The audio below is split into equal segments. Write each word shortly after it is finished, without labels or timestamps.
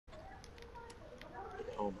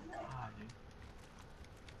Oh my god, dude.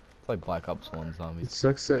 It's like Black Ops 1 It zombies.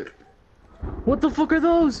 sucks that. What the fuck are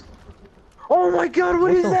those? Oh my god,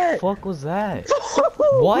 what is that? What the fuck was that?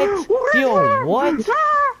 What? Yo, what? What is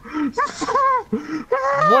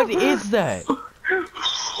that?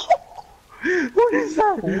 What is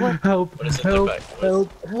that? What? Help! What is it Help! look like?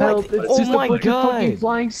 Help! What? Help! It's Oh just a my bunch of fucking God.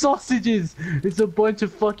 flying sausages. It's a bunch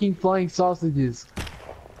of fucking flying sausages.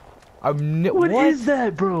 What What? is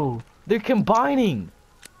that, bro? They're combining.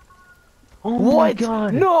 Oh What? my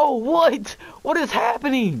god! No, what? What is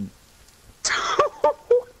happening?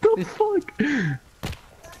 What the fuck?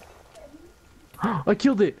 I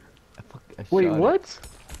killed it. I Wait, shot it. what?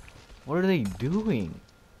 What are they doing?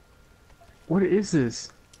 What is this?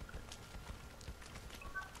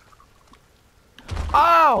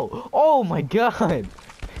 Ow! Oh my god!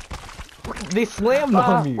 They slammed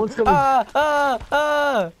on me! What's coming?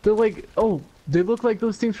 Ah! They're like, oh, they look like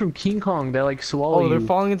those things from King Kong that like swallow Oh, they're you.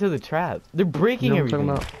 falling into the trap. They're breaking You know what I'm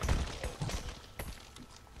everything. talking about?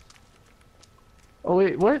 Oh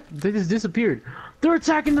wait, what? They just disappeared. They're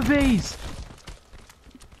attacking the base!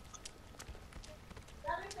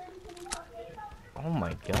 Oh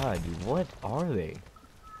my god, dude, what are they?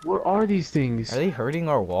 What are these things? Are they hurting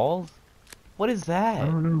our walls? What is that? I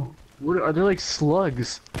don't know. What are they, like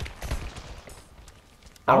slugs?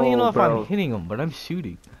 I don't even know if bro. I'm hitting them, but I'm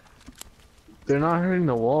shooting. They're not hurting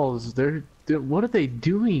the walls. They're what are they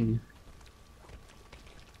doing?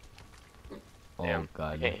 Oh Damn,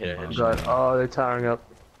 god. I can't hit a my headshot. God, aim. oh, they're tiring up.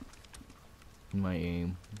 My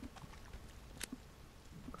aim.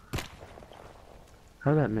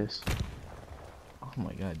 How'd that miss? Oh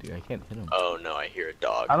my god, dude, I can't hit them. Oh no, I hear a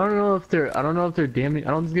dog. I don't know if they're damaging.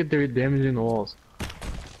 I don't think they're damaging the walls.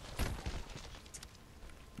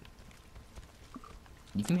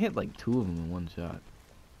 You can hit like 2 of them in one shot.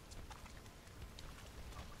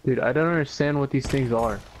 Dude, I don't understand what these things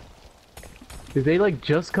are. Did they like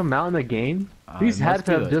just come out in the game? These It had must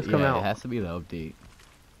to be have the- just come yeah, out. It has to be the update.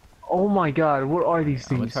 Oh my god, what are these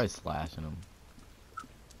I'm gonna things? try slashing them.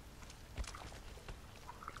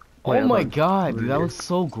 Wait, Oh I'm my on- god, over dude, that here. was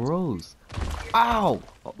so gross. Ow!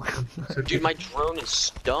 Dude, my drone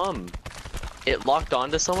is dumb. It locked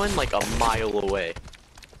onto someone like a mile away.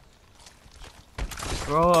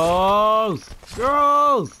 Gross!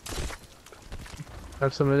 Gross!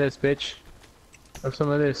 Have some of this, bitch. Have some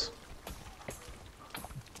of this.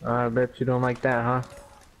 I bet you don't like that, huh?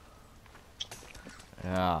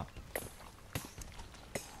 Yeah.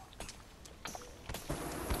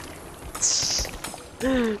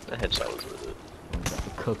 The headshot was worth it. I'm gonna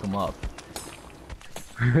cook them up.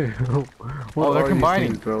 What Oh, they're are these combining.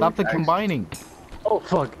 things, bro? Stop the Axe- combining. Oh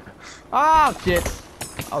fuck! Ah, shit.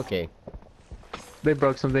 Okay. They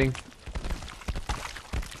broke something.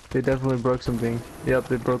 They definitely broke something. Yep,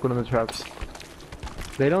 they broke one of the traps.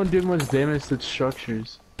 They don't do much damage to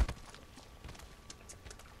structures.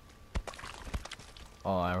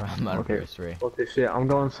 Oh, I'm out of Okay. burst ray. Okay, shit. I'm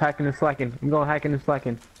going hacking and slacking. I'm going hacking and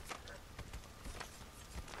slacking.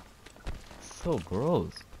 So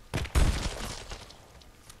gross.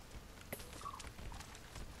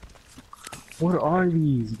 What are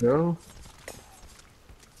these, bro?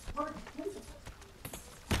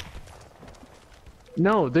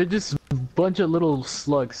 No, they're just a bunch of little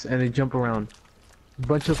slugs and they jump around. A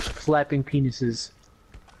bunch of flapping penises.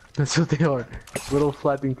 That's what they are. Little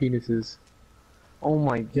flapping penises. Oh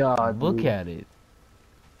my god. Look dude. at it.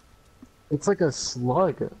 It's like a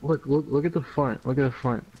slug. Look at the front. Look at the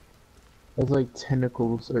front. It's like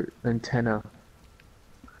tentacles or antenna.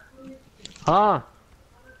 Ah!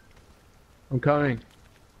 I'm coming.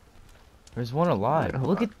 There's one alive. Wait, hold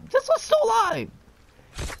Look on. at this one's still alive.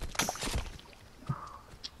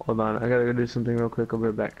 Hold on, I gotta go do something real quick. I'll be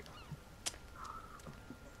right back.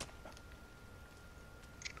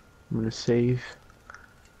 I'm gonna save.